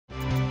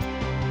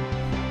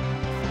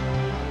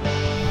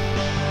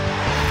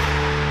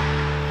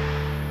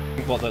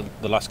What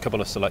the last couple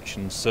of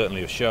selections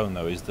certainly have shown,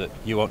 though, is that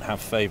you won't have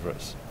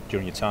favourites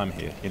during your time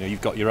here. You know,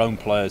 you've got your own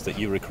players that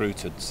you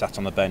recruited, sat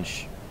on the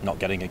bench, not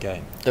getting a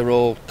game. They're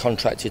all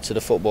contracted to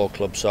the football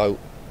club, so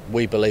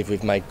we believe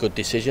we've made good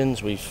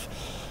decisions. We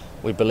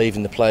believe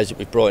in the players that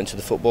we've brought into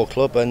the football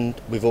club, and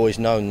we've always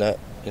known that,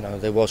 you know,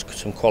 there was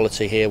some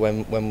quality here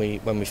when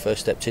we first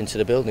stepped into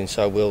the building.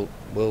 So we'll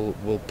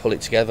pull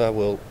it together.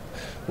 We'll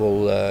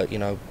you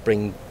know,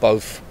 bring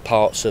both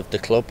parts of the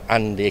club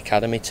and the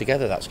academy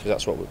together. That's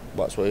what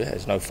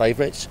there's no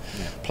favourites.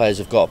 Yeah. Players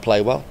have got to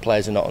play well.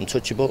 Players are not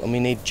untouchable, and we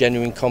need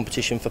genuine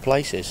competition for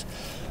places.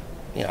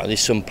 You know, there's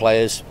some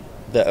players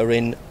that are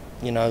in,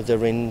 you know,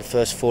 they're in the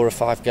first 4 or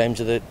 5 games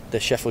of the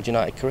Sheffield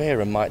United career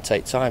and might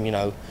take time. You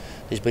know,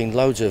 there's been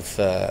loads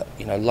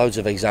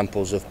of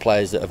examples of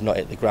players that have not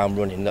hit the ground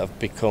running that have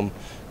become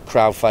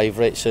crowd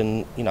favourites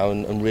and, you know,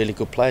 and really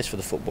good players for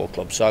the football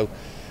club. So,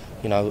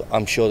 you know,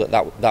 I'm sure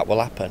that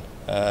will happen.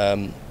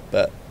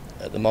 But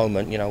at the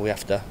moment, you know, we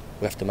have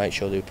to make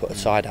sure that we put a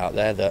side out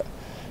there that,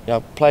 you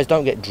know, players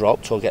don't get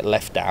dropped or get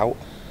left out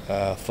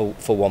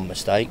for one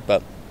mistake.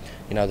 But,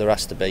 you know, there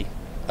has to be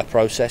a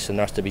process and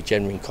there has to be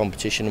genuine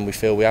competition, and we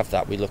feel we have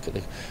that. We look at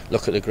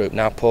the group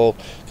now, Paul,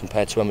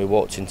 compared to when we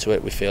walked into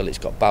it. We feel it's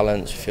got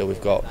balance. We feel we've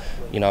got,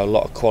 you know, a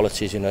lot of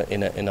qualities in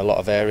a lot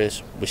of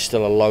areas. We're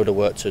still a load of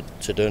work to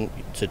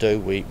do.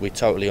 We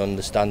totally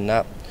understand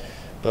that,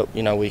 but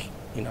you know,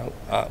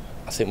 I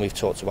think we've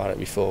talked about it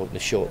before. The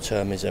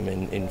short-termism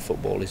in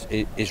football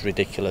is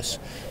ridiculous.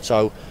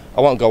 So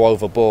I won't go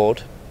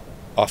overboard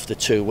after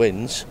 2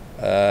 wins.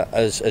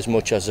 As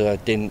much as I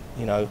didn't,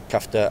 you know,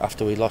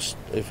 after we lost,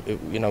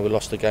 you know, we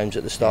lost the games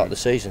at the start of the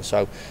season.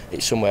 So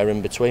it's somewhere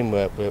in between.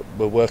 We're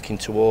working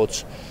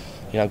towards,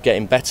 you know,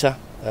 getting better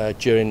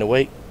during the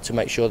week to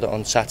make sure that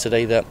on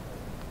Saturday that,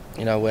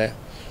 you know,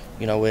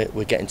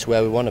 we're getting to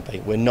where we want to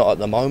be. We're not at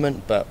the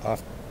moment, but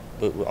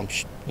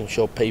I'm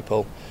sure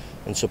people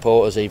and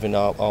supporters, even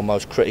our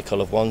most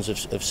critical of ones,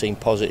 have seen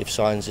positive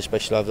signs,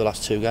 especially over the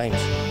last 2 games.